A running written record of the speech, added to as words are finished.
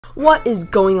What is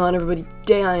going on, everybody?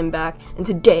 Today I am back, and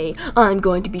today I'm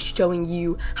going to be showing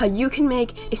you how you can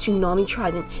make a Tsunami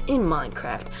Trident in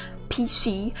Minecraft.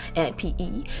 PC and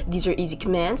PE. These are easy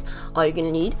commands. All you're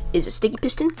gonna need is a sticky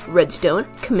piston, redstone,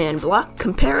 command block,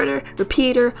 comparator,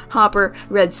 repeater, hopper,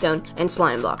 redstone, and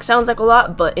slime block. Sounds like a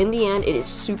lot, but in the end, it is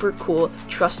super cool.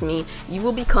 Trust me, you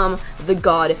will become the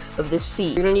god of this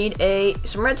sea. You're gonna need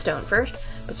some redstone first.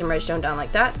 Put some redstone down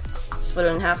like that. Split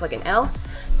it in half like an L.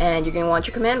 And you're gonna want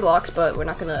your command blocks, but we're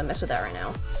not gonna mess with that right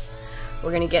now.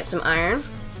 We're gonna get some iron.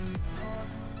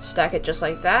 Stack it just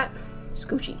like that.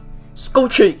 Scoochie.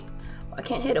 Scoochie! I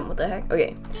can't hit him, what the heck?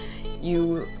 Okay,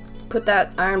 you put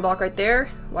that iron block right there.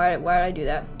 Why did I do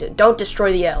that? Don't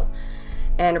destroy the L.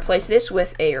 And replace this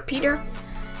with a repeater.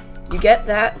 You get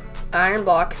that iron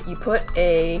block, you put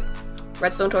a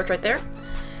redstone torch right there.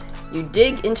 You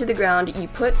dig into the ground, you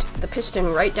put the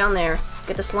piston right down there,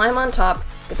 get the slime on top,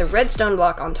 get the redstone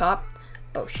block on top.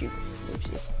 Oh shoot,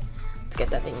 oopsie. Let's get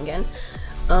that thing again.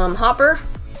 Hopper,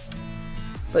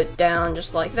 put down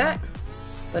just like that.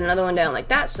 Put another one down like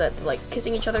that, so that they're like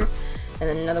kissing each other, and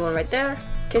then another one right there,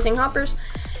 kissing hoppers.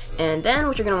 And then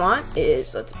what you're gonna want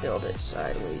is, let's build it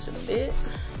sideways a bit.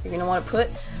 You're gonna want to put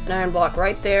an iron block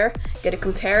right there, get a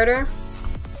comparator,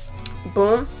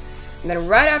 boom, and then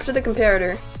right after the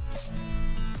comparator,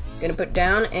 you're gonna put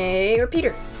down a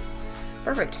repeater.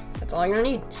 Perfect. That's all you're gonna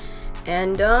need.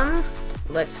 And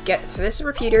let's get this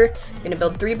repeater. You're gonna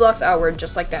build 3 blocks outward,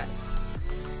 just like that.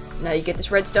 Now you get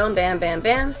this redstone, bam, bam,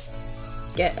 bam.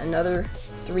 Get another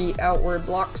 3 outward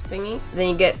blocks thingy.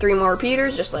 Then you get 3 more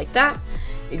repeaters, just like that.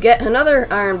 You get another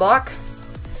iron block,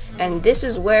 and this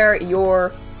is where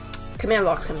your command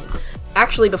blocks come in.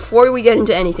 Actually, before we get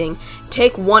into anything,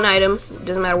 take one item,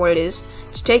 doesn't matter what it is,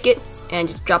 just take it and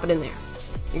just drop it in there.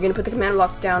 You're gonna put the command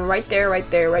block down right there, right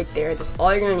there, right there. That's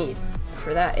all you're gonna need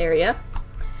for that area.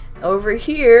 Over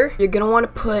here, you're gonna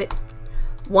want to put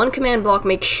 1 command block.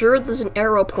 Make sure there's an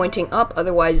arrow pointing up,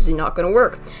 otherwise it's not gonna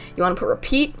work. You wanna put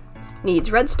repeat, needs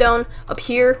redstone. Up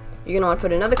here, you're gonna wanna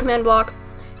put another command block,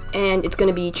 and it's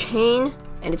gonna be chain,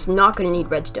 and it's not gonna need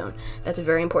redstone. That's a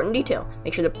very important detail.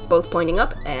 Make sure they're both pointing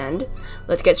up, and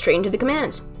let's get straight into the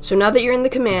commands. So now that you're in the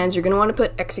commands, you're gonna wanna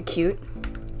put execute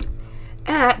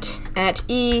at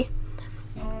E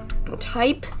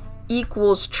type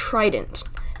equals trident.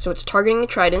 So it's targeting the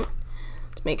trident.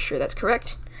 Let's make sure that's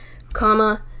correct.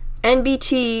 Comma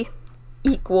NBT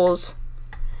equals,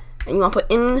 and you want to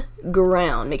put in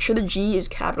ground. Make sure the G is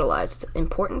capitalized. It's an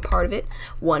important part of it.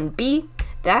 1B,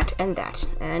 that and that.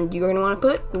 And you're going to want to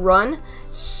put run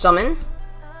summon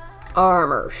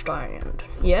armor stand.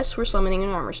 Yes, we're summoning an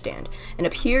armor stand. And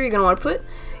up here, you're going to want to put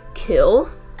kill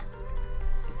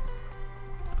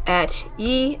at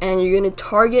E, and you're going to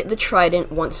target the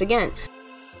trident once again.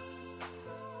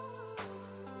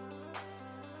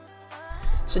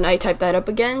 So now you type that up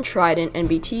again, trident,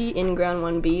 NBT, in ground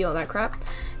 1B, all that crap.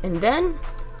 And then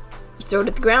you throw it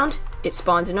at the ground, it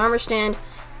spawns an armor stand,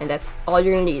 and that's all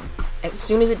you're gonna need as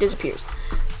soon as it disappears.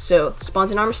 So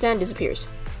spawns an armor stand, disappears.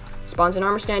 Spawns an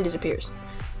armor stand, disappears.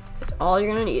 That's all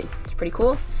you're gonna need. It's pretty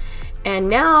cool. And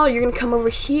now you're gonna come over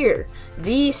here.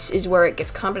 This is where it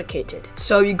gets complicated.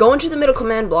 So you go into the middle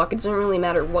command block. It doesn't really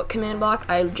matter what command block.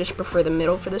 I just prefer the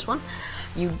middle for this one.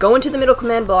 You go into the middle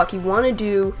command block. You want to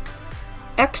do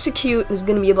execute. There's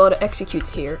going to be a lot of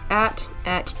executes here.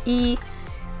 At E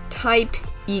type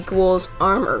equals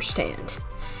armor stand.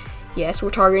 Yes,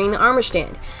 we're targeting the armor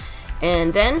stand.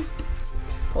 And then,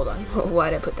 hold on.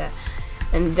 Why did I put that?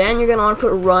 And then you're going to want to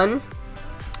put run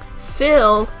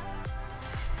fill.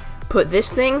 Put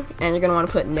this thing, and you're going to want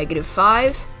to put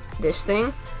 -5, this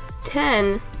thing,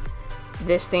 10,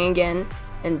 this thing again,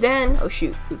 and then, oh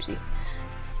shoot, oopsie.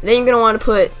 Then you're going to want to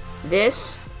put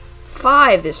this,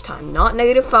 5 this time, not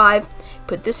 -5.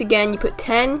 Put this again, you put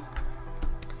 10,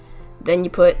 then you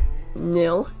put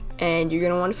 0, and you're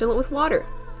going to want to fill it with water,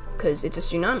 because it's a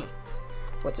tsunami.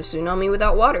 What's a tsunami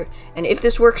without water? And if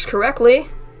this works correctly,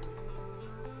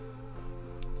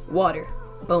 water,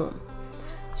 boom.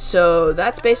 So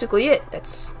that's basically it.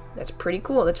 That's pretty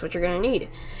cool. That's what you're gonna need.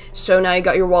 So now you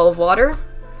got your wall of water,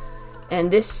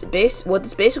 and what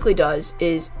this basically does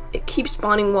is it keeps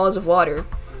spawning walls of water,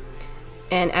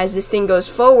 and as this thing goes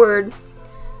forward,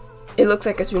 it looks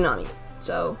like a tsunami.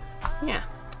 So yeah,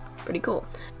 pretty cool.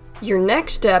 Your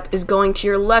next step is going to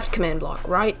your left command block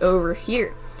right over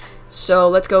here. So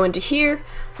let's go into here.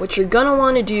 What you're gonna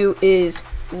want to do is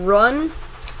run.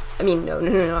 I mean, no,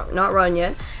 not run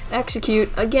yet. Execute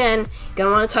again. You're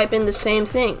gonna want to type in the same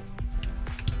thing.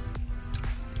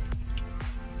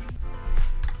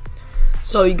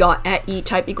 So you got at E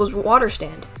type equals water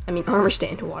stand. I mean armor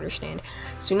stand, water stand,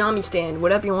 tsunami stand,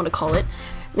 whatever you want to call it.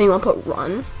 then you want to put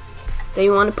run, then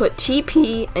you want to put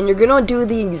TP, and you're gonna do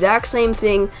the exact same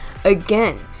thing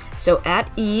again. So at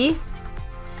E,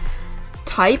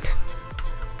 type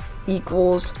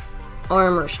equals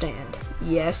armor stand.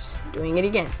 Yes, doing it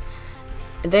again.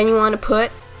 And then you want to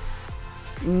put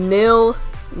nil,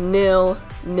 nil,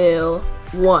 nil,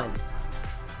 1.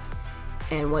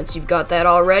 And once you've got that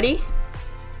all ready,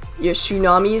 your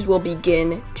tsunamis will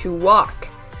begin to walk.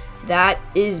 That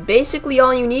is basically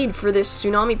all you need for this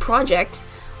tsunami project,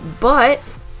 but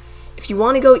if you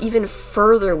want to go even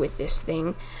further with this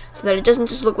thing, so that it doesn't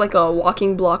just look like a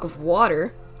walking block of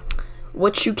water,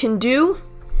 what you can do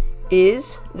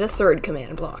is the third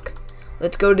command block.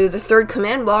 Let's go to the third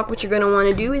command block. What you're going to want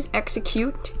to do is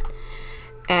execute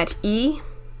at E,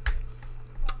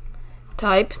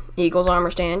 type equals armor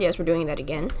stand. Yes, we're doing that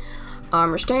again.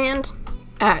 Armor stand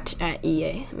at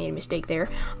EA. I made a mistake there.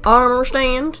 Armor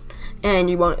stand, and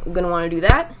you're going to want to do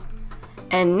that.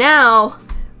 And now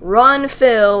run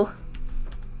fill.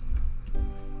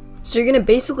 So you're going to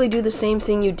basically do the same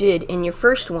thing you did in your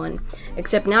first one,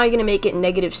 except now you're going to make it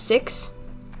 -6.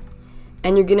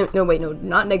 And you're gonna, no wait, no,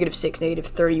 not -6,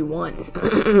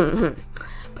 -31.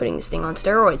 Putting this thing on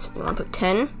steroids. You want to put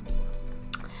 10,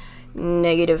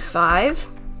 -5,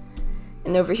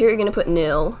 and over here you're gonna put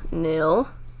nil, nil.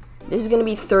 This is gonna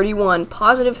be 31,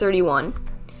 +31.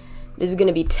 This is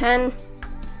gonna be 10.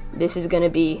 This is gonna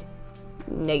be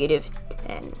 -10.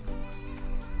 And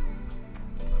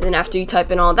then after you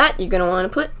type in all that, you're gonna want to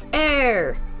put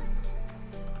air,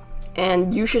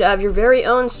 and you should have your very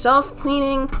own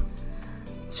self-cleaning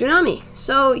tsunami.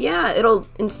 So yeah, it'll,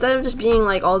 instead of just being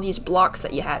like all these blocks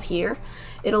that you have here,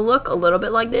 it'll look a little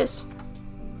bit like this.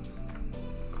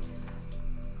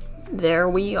 There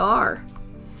we are.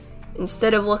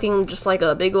 Instead of looking just like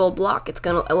a big old block, it's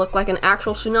gonna look like an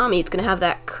actual tsunami. It's gonna have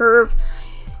that curve.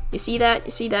 You see that?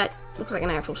 You see that? Looks like an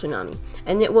actual tsunami.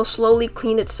 And it will slowly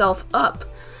clean itself up.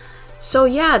 So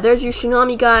yeah, there's your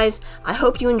tsunami, guys. I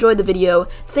hope you enjoyed the video.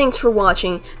 Thanks for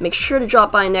watching. Make sure to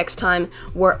drop by next time,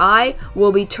 where I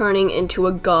will be turning into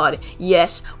a god.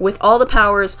 Yes, with all the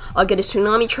powers. I'll get a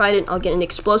Tsunami Trident, I'll get an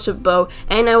explosive bow,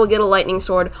 and I will get a lightning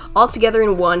sword all together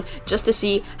in one, just to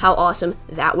see how awesome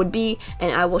that would be,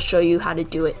 and I will show you how to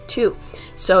do it too.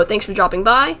 So thanks for dropping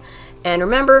by, and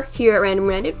remember, here at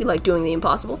Random.randint, we like doing the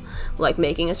impossible, like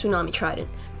making a Tsunami Trident.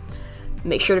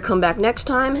 Make sure to come back next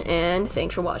time, and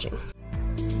thanks for watching.